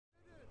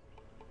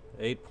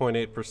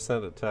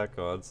8.8% attack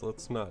odds.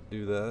 Let's not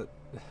do that.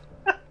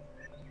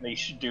 They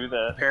should do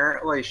that.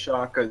 Apparently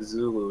Shaka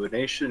Zulu, a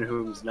nation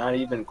who's not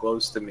even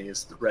close to me,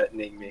 is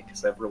threatening me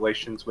because I have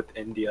relations with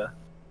India.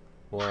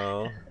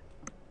 Wow.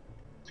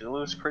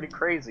 Zulu's pretty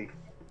crazy.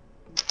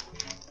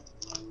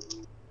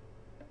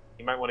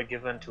 You might want to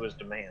give in to his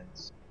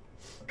demands.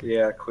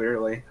 Yeah,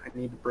 clearly. I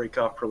need to break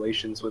off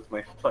relations with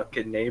my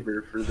fucking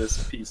neighbor for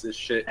this piece of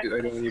shit who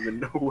I don't even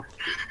know where.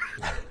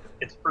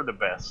 It's for the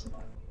best.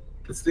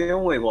 It's the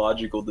only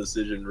logical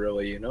decision,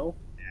 really, you know?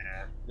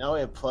 Yeah. Now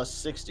we have plus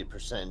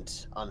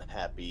 60%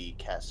 unhappy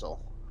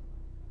castle.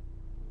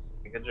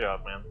 Good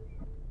job, man.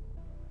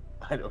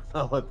 I don't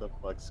know what the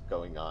fuck's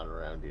going on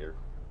around here.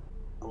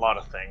 A lot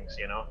of things,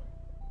 you know?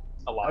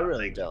 A lot I of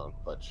really things. don't,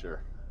 but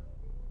sure.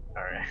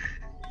 Alright.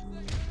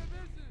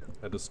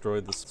 I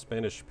destroyed the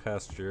Spanish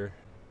pasture,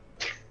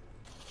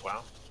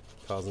 Wow.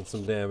 causing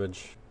some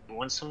damage.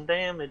 Doing some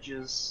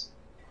damages.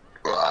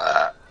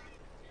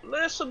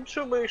 Listen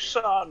to me,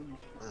 son!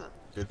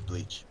 Good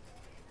bleach.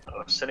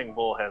 Sitting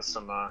Bull has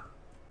some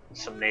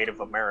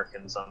Native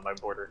Americans on my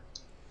border.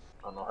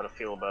 I don't know how to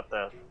feel about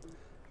that.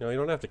 You know, you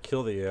don't have to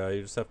kill the AI,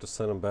 you just have to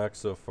send them back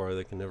so far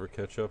they can never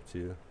catch up to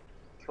you.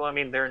 Well, I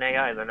mean, they're an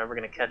AI. They're never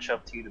going to catch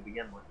up to you to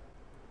begin with.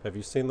 Have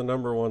you seen the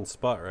 #1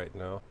 spot right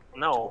now?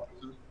 No.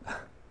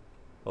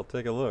 I'll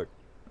take a look.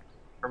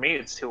 For me,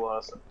 it's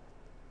Toawesome.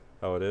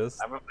 Oh, it is?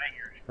 I haven't met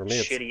your For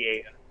me, shitty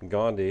AI.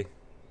 Gandhi.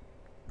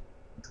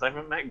 Because I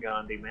haven't met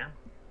Gandhi, man.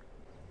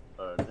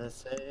 For the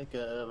sake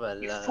of a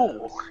You love,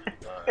 fool.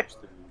 march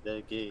through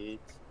the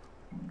gates.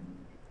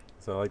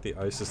 Is that like the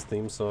ISIS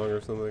theme song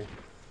or something?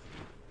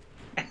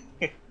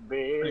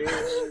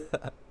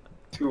 Bitch.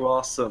 Too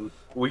awesome.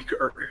 We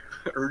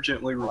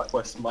urgently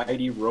request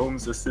mighty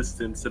Rome's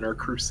assistance in our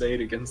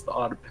crusade against the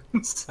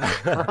Ottomans. Do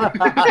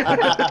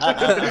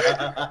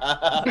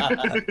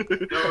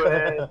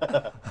it.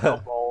 No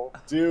balls.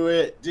 Do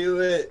it, do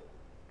it.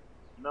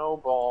 No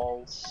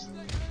balls.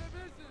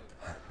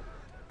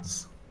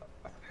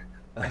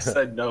 I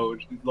said no,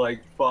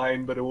 like,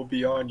 fine, but it will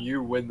be on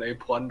you when they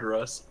plunder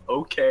us.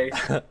 Okay.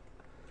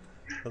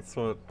 That's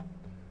what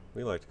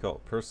we like to call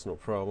a personal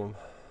problem.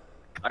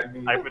 I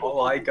mean,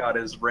 all I got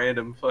is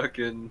random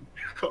fucking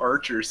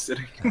archers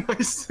sitting in my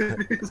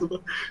city.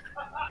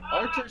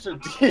 Archers are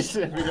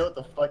decent if you know what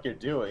the fuck you're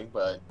doing,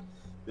 but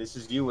this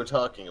is you we're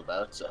talking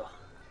about, so.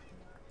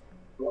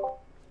 Oh,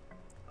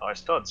 I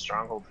still had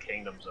Stronghold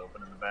Kingdoms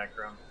open in the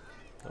background.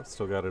 I've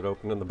still got it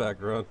open in the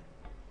background.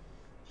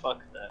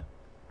 Fuck that.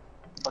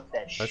 Fuck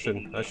that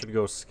shit. I should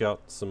go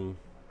scout some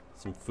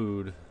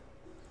food.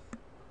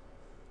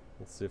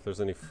 Let's see if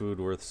there's any food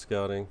worth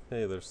scouting.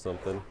 Hey, there's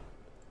something.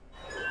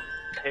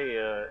 Hey,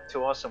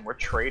 Toawesome, we're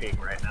trading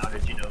right now.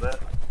 Did you know that?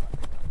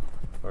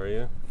 Are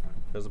you?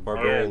 There's a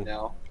barbarian.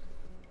 now.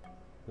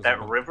 That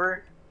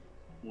river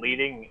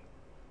leading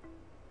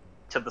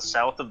to the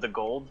south of the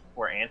gold,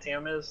 where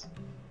Antium is,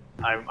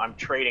 I'm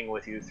trading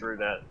with you through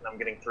that. I'm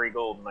getting 3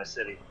 gold in my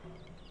city.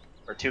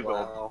 Or 2 gold.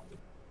 Wow.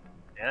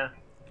 Yeah.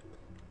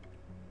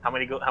 How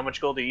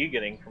much gold are you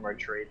getting from our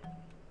trade?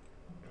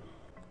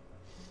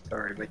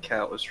 Sorry, my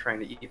cat was trying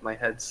to eat my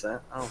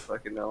headset. I don't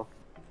fucking know.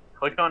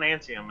 Click on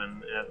Antium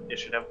and it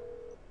should have...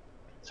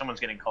 Someone's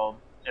getting called.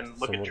 And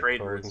look Someone at trade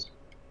calling. routes.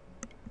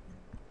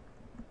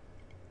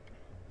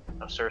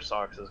 Oh,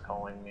 Cersox is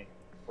calling me.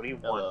 What do you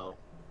want? Hello.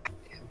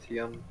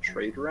 Antium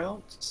trade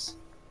routes?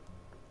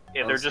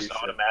 Yeah, Oh, they're so just you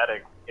should-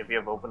 automatic if you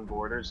have open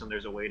borders and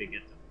there's a way to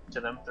get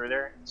to them through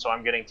there. So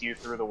I'm getting to you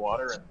through the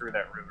water and through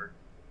that river.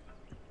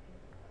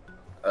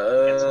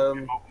 And so if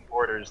you have open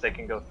borders, they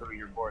can go through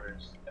your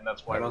borders, and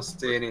that's why. I don't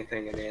see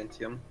anything in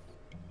Antium.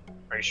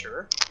 Are you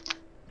sure?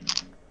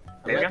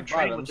 I'm Yeah, at I'm the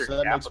trading bottom, with your so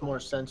that makes capital. more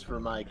sense for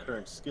my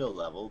current skill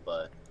level,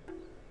 but...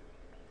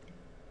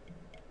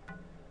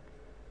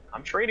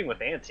 I'm trading with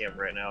Antium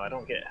right now. I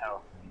don't get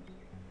how.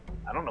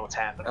 I don't know what's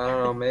happening. I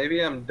don't know,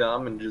 maybe I'm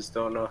dumb and just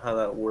don't know how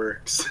that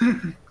works.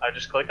 I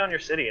just click on your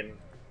city and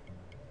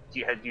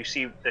do you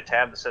see the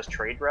tab that says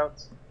trade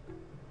routes?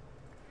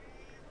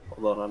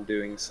 Hold on, I'm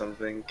doing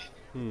something.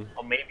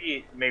 Well,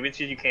 maybe it's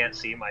because you can't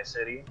see my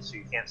city, so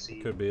you can't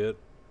see. Could be it.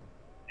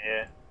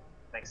 Yeah,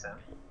 makes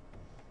sense.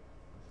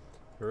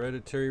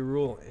 Hereditary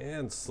rule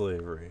and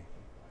slavery.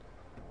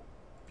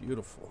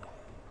 Beautiful.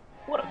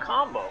 What a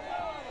combo!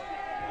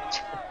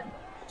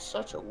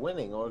 Such a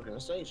winning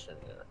organization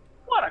here.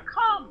 What a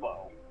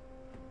combo!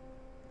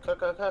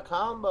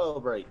 Combo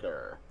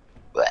breaker.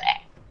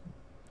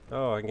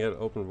 Oh, I can get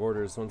open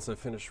borders once I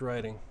finish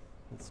writing.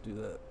 Let's do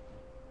that.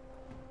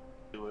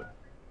 Do it.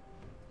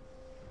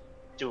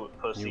 Do it,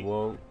 pussy. You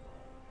won't.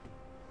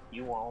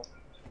 You won't.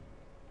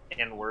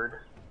 N-word.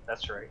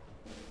 That's right.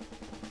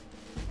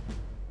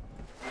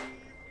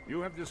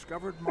 You have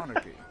discovered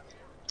monarchy.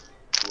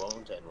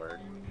 Won't N-word.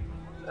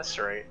 That's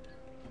right.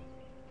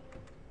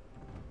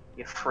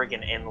 You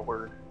friggin'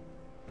 N-word.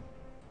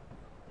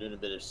 Doing a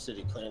bit of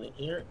city planning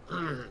here.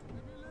 You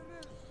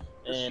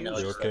And now I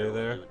okay just started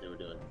there? what they were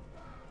doing.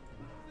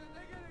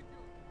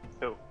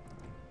 Who?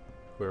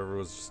 Whoever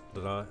was just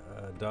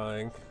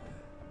dying.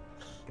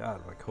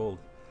 God, my cold.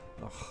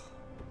 Ugh.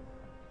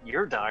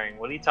 You're dying.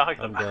 What are you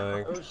talking I'm about?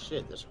 dying. Oh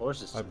shit, this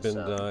horse is. I've been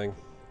dying.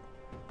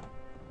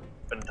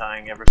 Been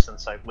dying ever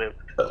since I lived.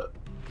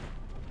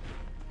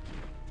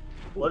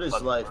 What is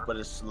Fucking life burn. but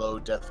a slow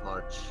death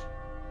march?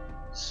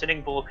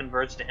 Sitting Bull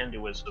converts to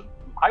Hinduism.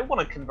 I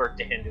want to convert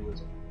to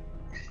Hinduism.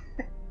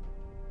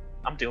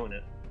 I'm doing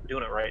it. I'm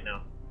doing it right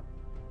now.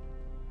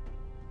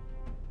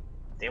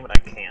 Damn it, I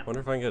can't.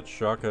 Wonder if I can get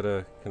Shaka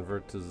to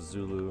convert to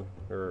Zulu,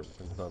 or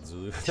not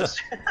Zulu.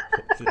 Just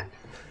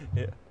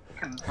Yeah.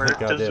 convert to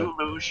Goddamn.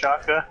 Zulu,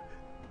 Shaka.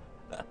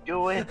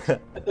 Do it.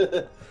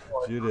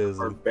 Judaism.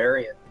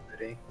 Barbarian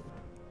city.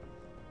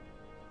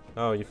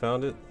 Oh, you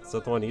found it? Is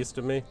that the one east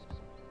of me?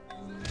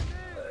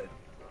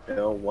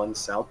 No, one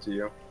south to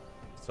you.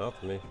 South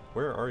of me?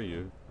 Where are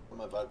you? Put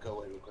my vodka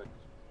away real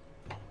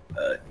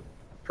quick.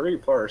 Pretty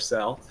far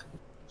south.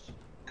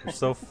 You're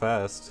so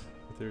fast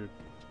with your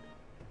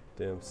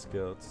damn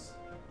scouts.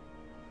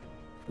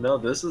 No,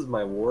 this is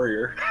my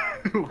warrior.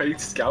 My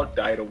scout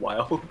died a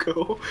while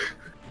ago.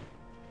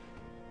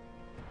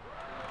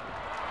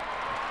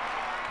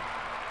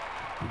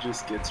 He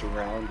just gets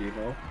around, you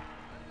know?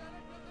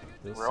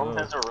 Yes, Rome so.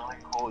 has a really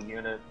cool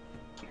unit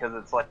because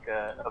it's like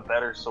a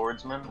better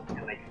swordsman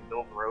and they can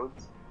build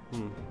roads.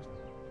 Hmm.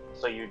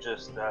 So you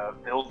just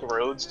build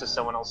roads to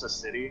someone else's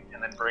city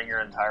and then bring your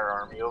entire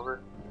army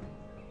over.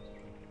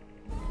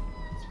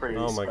 It's pretty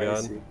Oh my God.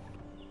 spicy.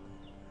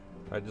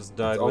 I just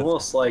died It's with.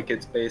 almost like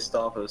it's based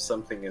off of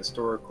something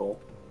historical.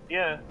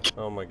 Yeah,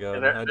 Oh my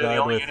God! they're I the died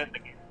only with unit in the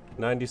game.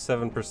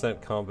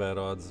 97% combat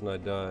odds, and I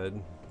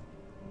died.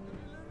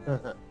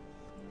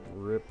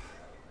 Rip.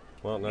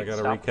 Well, now I gotta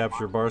Stop.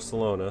 recapture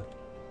Barcelona.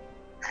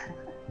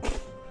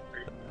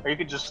 Or you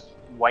could just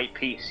white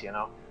peace, you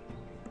know?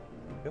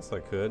 Guess I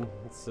could.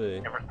 Let's see.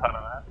 Never thought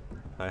of that.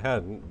 I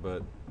hadn't,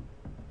 but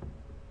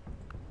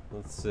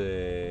let's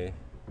see.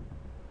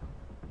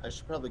 I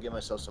should probably get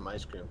myself some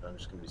ice cream, but I'm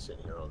just gonna be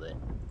sitting here all day.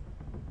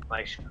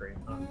 Ice cream.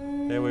 Huh?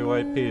 Hey, we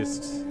white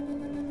pieced.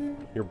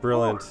 You're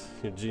brilliant.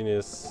 You're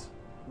genius.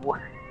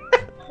 What?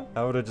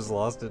 I would have just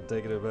lost it,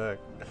 taken it back.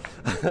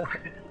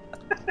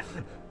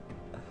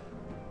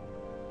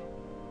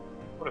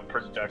 What a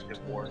productive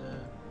war.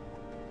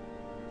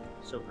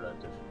 So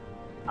productive.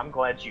 I'm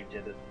glad you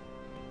did it.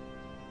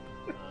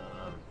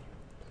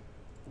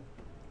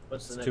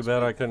 What's the It's next too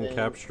bad I big couldn't thing?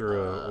 capture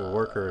a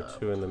worker or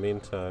two in the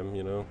meantime,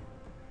 you know?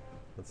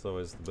 That's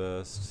always the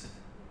best.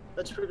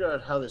 Let's figure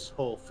out how this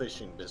whole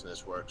fishing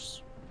business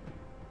works.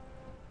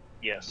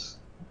 Yes.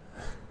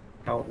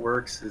 How it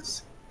works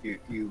is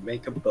you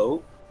make a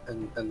boat,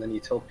 and then you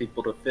tell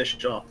people to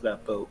fish off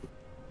that boat.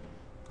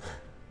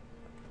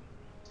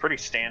 It's pretty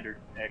standard,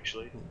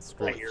 actually. It's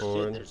Holy shit,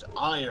 straightforward. there's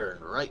iron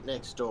right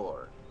next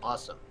door.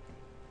 Awesome.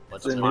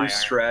 What's It's a the my new iron?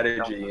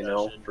 strategy, you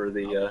know, Production. for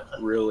the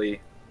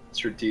really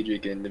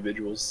strategic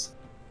individuals.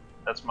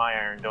 That's my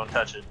iron, don't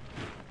touch it.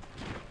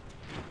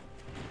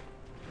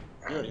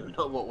 You don't even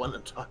know what one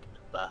I'm talking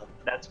about.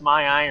 That's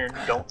my iron,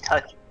 don't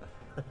touch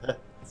it.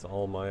 It's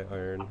all my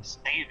iron. I'm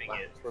saving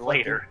it for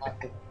later.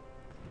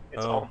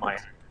 It's all my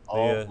iron.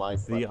 All my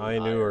The fucking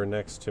Ainu iron. are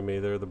next to me.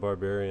 They're the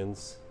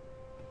barbarians.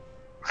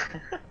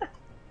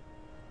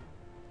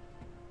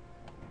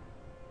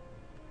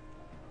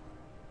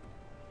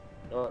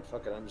 You know what,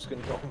 fuck it, I'm just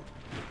gonna go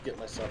get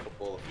myself a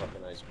bowl of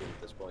fucking ice cream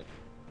at this point.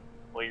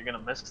 Well, you're gonna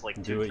miss like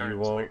Do two what you turns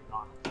while want.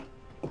 you're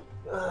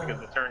gone. Because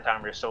the turn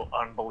timer is so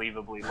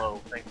unbelievably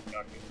low. Thank you,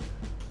 Doctor.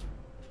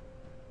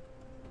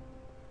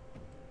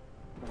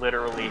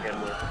 Literally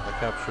Hitler. I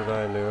captured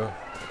Ainu.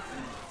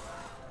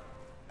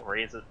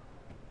 Raise it.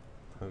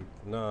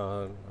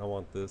 No, I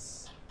want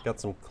this. Got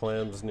some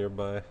clams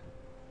nearby.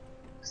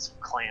 Some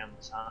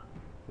clams, huh?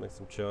 Make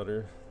some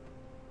chowder.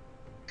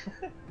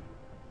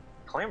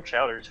 Clam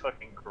chowder is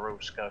fucking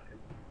gross, Cuck.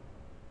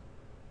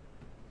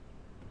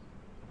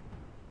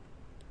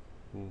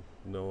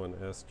 No one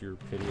asked your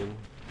opinion.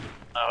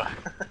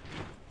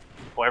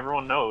 Well,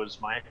 everyone knows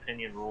my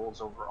opinion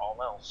rules over all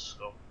else,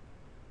 so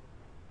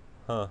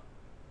Huh.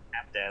 I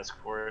have to ask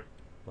for it.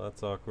 Well,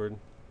 that's awkward.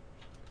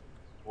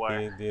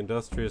 Why? The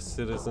industrious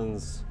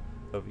citizens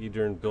of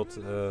Edern built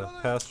a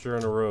pasture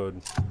and a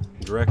road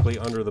directly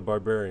under the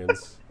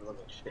barbarians. I love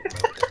that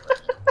shit,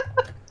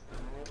 man.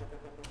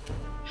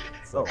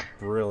 It's like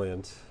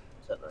brilliant. Is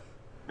that right?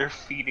 They're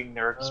feeding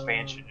their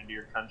expansion into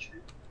your country.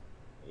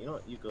 You know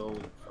what, you go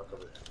fuck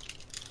over there.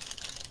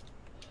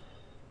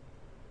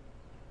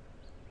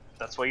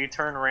 That's why you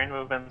turn random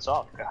events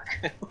off, Cuck.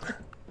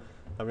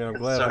 I mean, I'm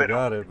glad So I they don't-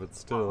 got it, but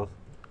still.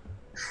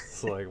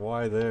 It's like,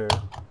 why there?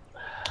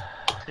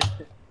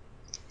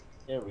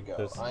 Here we go.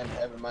 There's- I'm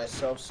having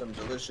myself some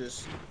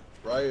delicious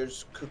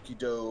Briar's cookie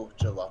dough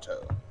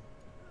gelato.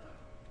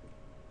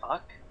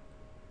 Fuck?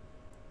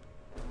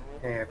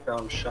 Hey, I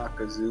found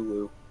Shaka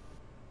Zulu.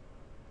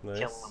 Nice.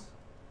 Kill him.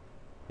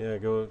 Yeah,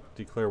 go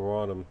declare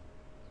war on him.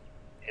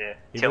 Yeah,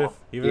 Even kill if him.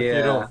 even if you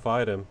Yeah. don't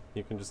fight him,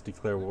 you can just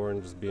declare war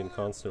and just be in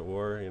constant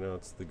war. You know,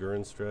 it's the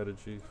Gurren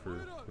strategy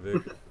for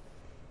Vic.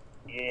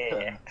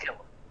 Yeah, kill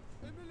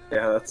him.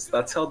 Yeah,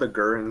 that's how the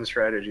Gurren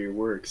strategy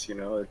works, you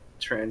know. It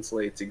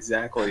translates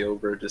exactly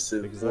over to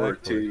Civ 4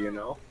 Exactly. too, you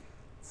know.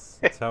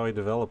 That's how he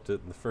developed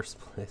it in the first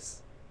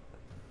place.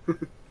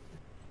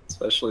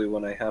 Especially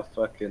when I have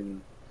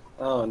fucking...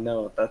 Oh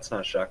no, that's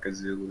not Shaka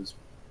Zulu's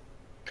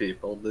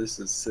people. This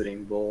is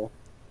Sitting Bull.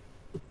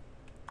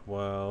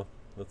 Wow,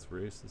 that's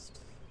racist.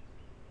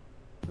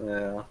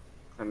 Yeah.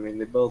 I mean,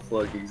 they both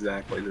look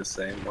exactly the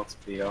same, let's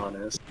be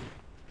honest.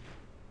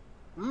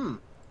 Hmm.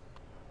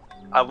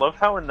 I love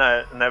how in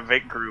that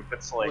Vic group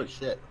it's like Holy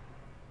shit.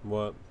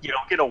 What? you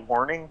don't get a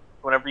warning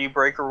whenever you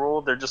break a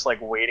rule. They're just like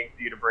waiting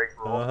for you to break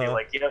a rule. And be Uh-huh.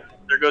 like, yep,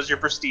 there goes your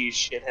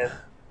prestige, shithead.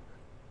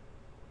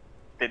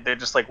 They're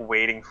just like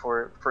waiting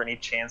for any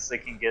chance they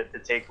can get to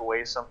take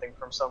away something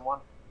from someone.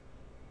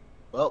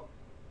 Well,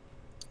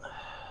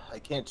 I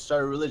can't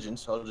start a religion,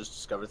 so I'll just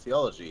discover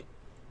theology.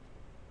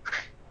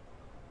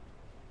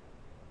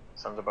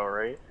 Sounds about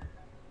right.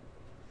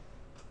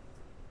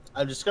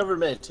 I've discovered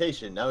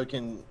meditation. Now we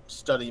can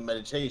study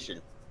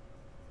meditation.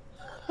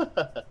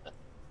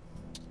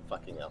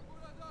 Fucking hell.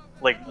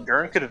 Like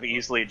Gurn could have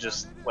easily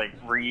just like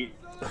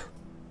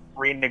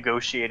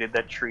renegotiated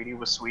that treaty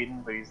with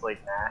Sweden, but he's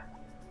like, nah.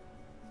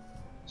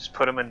 Just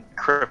put him in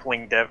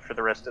crippling debt for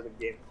the rest of the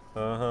game.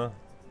 Uh-huh.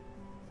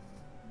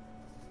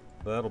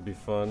 That'll be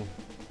fun.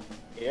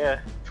 Yeah,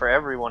 for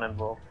everyone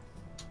involved.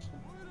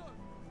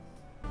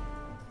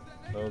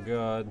 Oh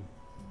god.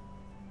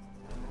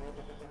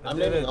 I'm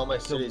did naming it. all my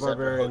Killed cities after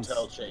barbarians.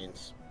 hotel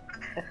chains.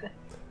 Do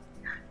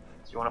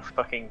you want a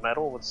fucking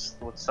medal?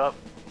 What's up?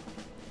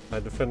 I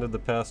defended the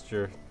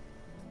pasture.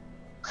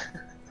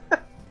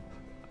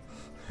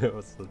 It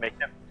was Make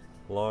them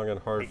long and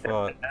hard Make them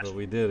fought, the but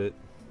we did it.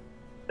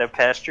 the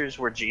pastures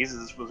where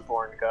Jesus was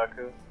born,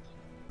 Gaku. And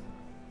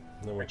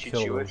then we Aren't you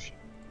killed him. Jewish?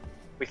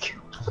 We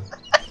killed.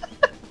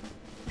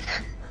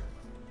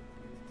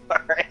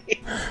 Alright.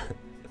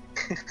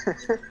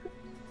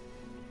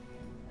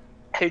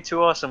 Hey,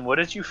 Toawesome, what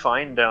did you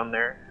find down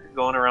there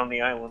going around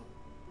the island?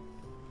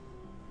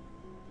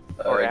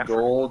 Or Africa?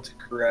 Gold,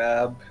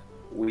 crab,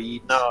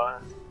 wheat. No, I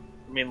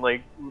mean,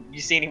 like, you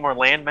see any more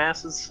land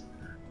masses?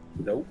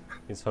 Nope.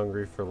 He's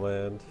hungry for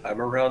land. I'm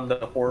around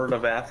the Horn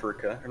of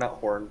Africa. Or not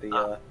Horn,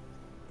 the,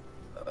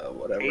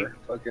 whatever. Cape?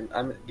 Fucking,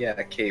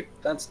 yeah, Cape.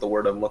 That's the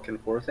word I'm looking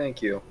for,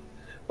 thank you.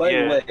 By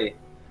Yeah. the way,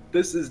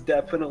 this is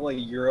definitely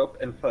Europe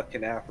and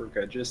fucking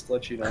Africa, just to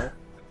let you know.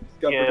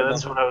 Yeah,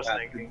 that's what I was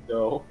thinking.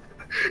 No.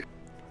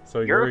 So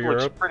you're Europe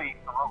looks Europe? pretty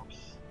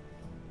gross.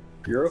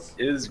 Europe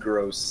is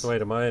gross. So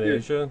wait, am I in Dude.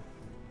 Asia?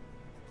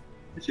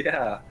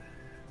 Yeah.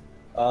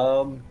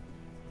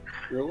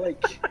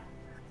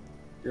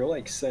 You're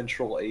like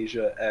Central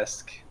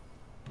Asia-esque.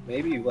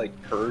 Maybe like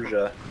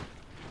Persia.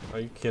 Are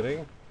you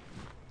kidding?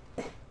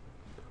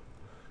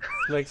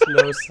 Makes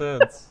no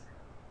sense.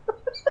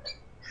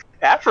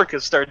 Africa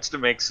starts to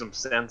make some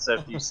sense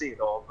after you see it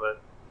all, but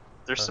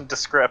there's some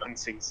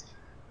discrepancies.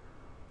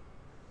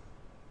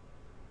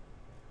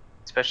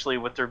 Especially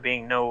with there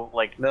being no,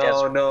 like, No,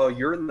 desert. no,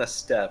 you're in the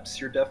steppes.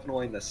 You're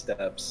definitely in the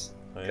steppes.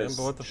 I am, 'Cause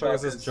but what the fuck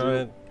is this Shaka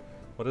giant...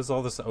 What is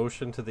all this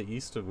ocean to the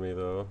east of me,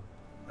 though?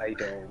 I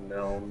don't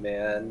know,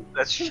 man.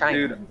 That's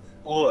China. Dude,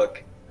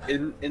 look,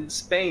 in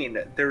Spain,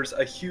 there's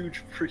a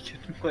huge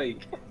freaking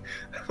lake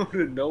out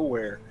of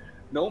nowhere.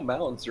 No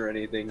mountains or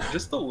anything,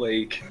 just a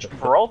lake.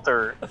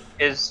 Gibraltar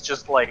is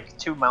just like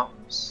 2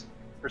 mountains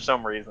for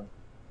some reason.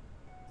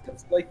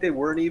 It's like they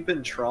weren't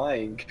even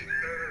trying.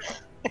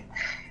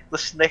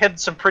 Listen, they had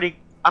some pretty.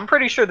 I'm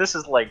pretty sure this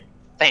is like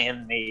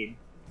fan made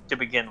to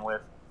begin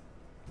with.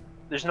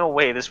 There's no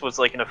way this was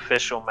like an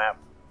official map.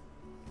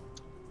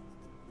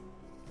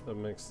 That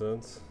makes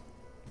sense.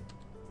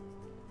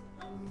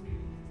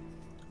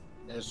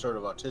 In a sort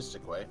of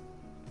autistic way.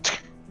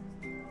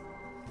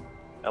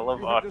 I love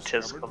You have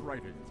discovered autism.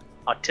 writing.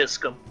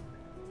 Autism.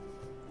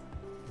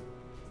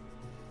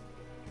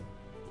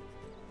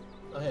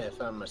 Oh hey, I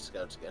found my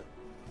scouts again.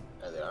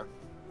 There they are.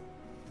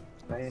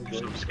 I enjoy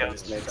Some it.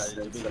 scouts It makes decided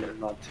to sense be in here.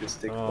 an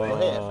autistic Oh, way.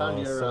 hey, I found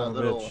your, son of a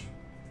little- bitch.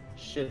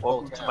 Shit.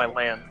 Welcome to my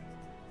land.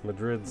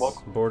 Madrid's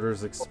Welcome.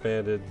 borders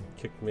expanded,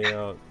 kicked me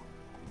out.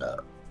 Uh,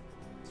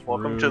 It's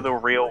Welcome to rude. the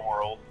real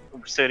world,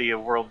 city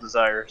of world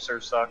desire,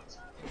 Cersox,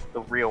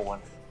 the real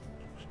one,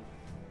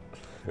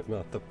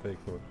 Not the fake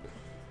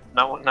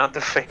one. not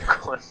the fake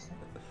one.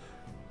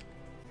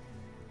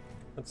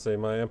 I'd say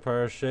my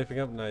empire is shaping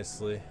up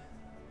nicely.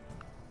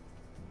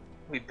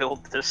 We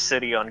built this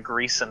city on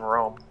Greece and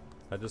Rome.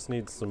 I just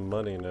need some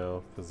money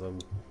now, because I'm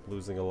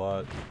losing a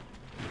lot.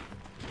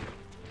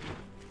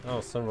 Oh,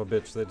 son of a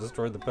bitch, they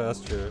destroyed the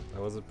pasture. I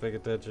wasn't paying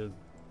attention.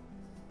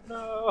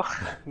 No.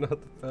 Not the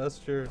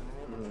pasture.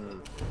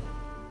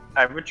 I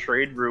have a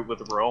trade route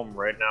with Rome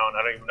right now, and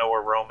I don't even know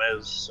where Rome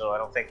is, so I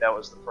don't think that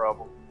was the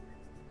problem.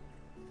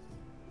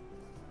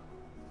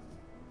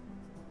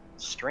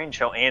 Strange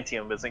how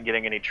Antium isn't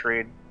getting any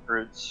trade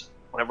routes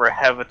whenever I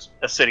have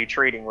a city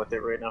trading with it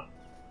right now.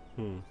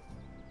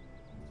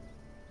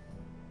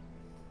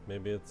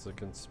 Maybe it's a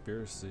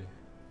conspiracy.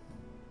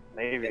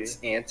 Maybe. It's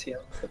Antium,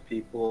 the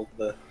people,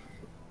 the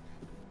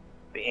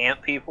The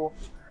ant people?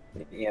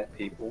 ant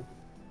people.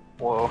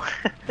 Whoa.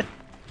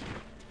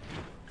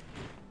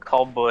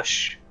 Call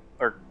Bush.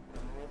 Or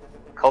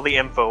call the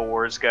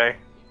InfoWars guy.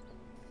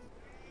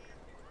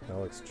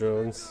 Alex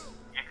Jones.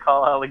 You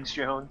call Alex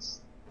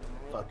Jones.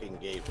 Fucking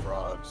gay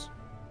frogs.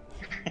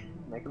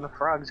 Making the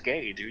frogs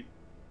gay, dude.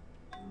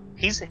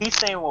 He's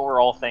saying what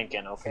we're all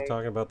thinking, Is he okay?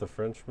 talking about the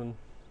Frenchman?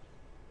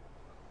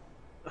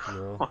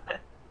 No. What?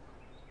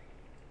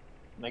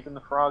 Making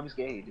the frogs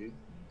gay, dude.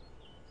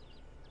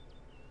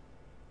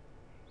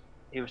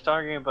 He was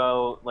talking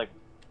about, like,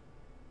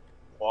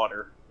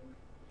 water.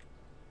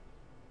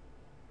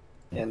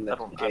 And the I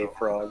don't- gay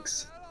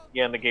frogs.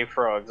 Yeah, and the gay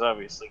frogs,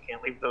 obviously.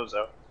 Can't leave those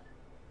out.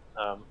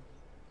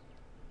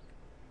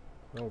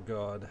 Oh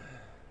God.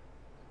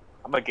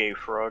 I'm a gay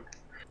frog.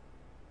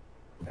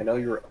 I know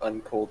you're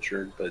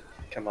uncultured, but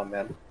come on,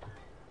 man.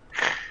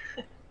 I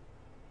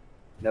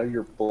know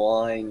you're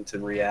blind to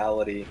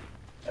reality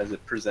as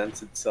it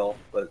presents itself,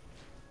 but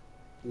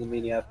doesn't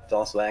mean you have to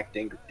also act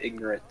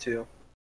ignorant too.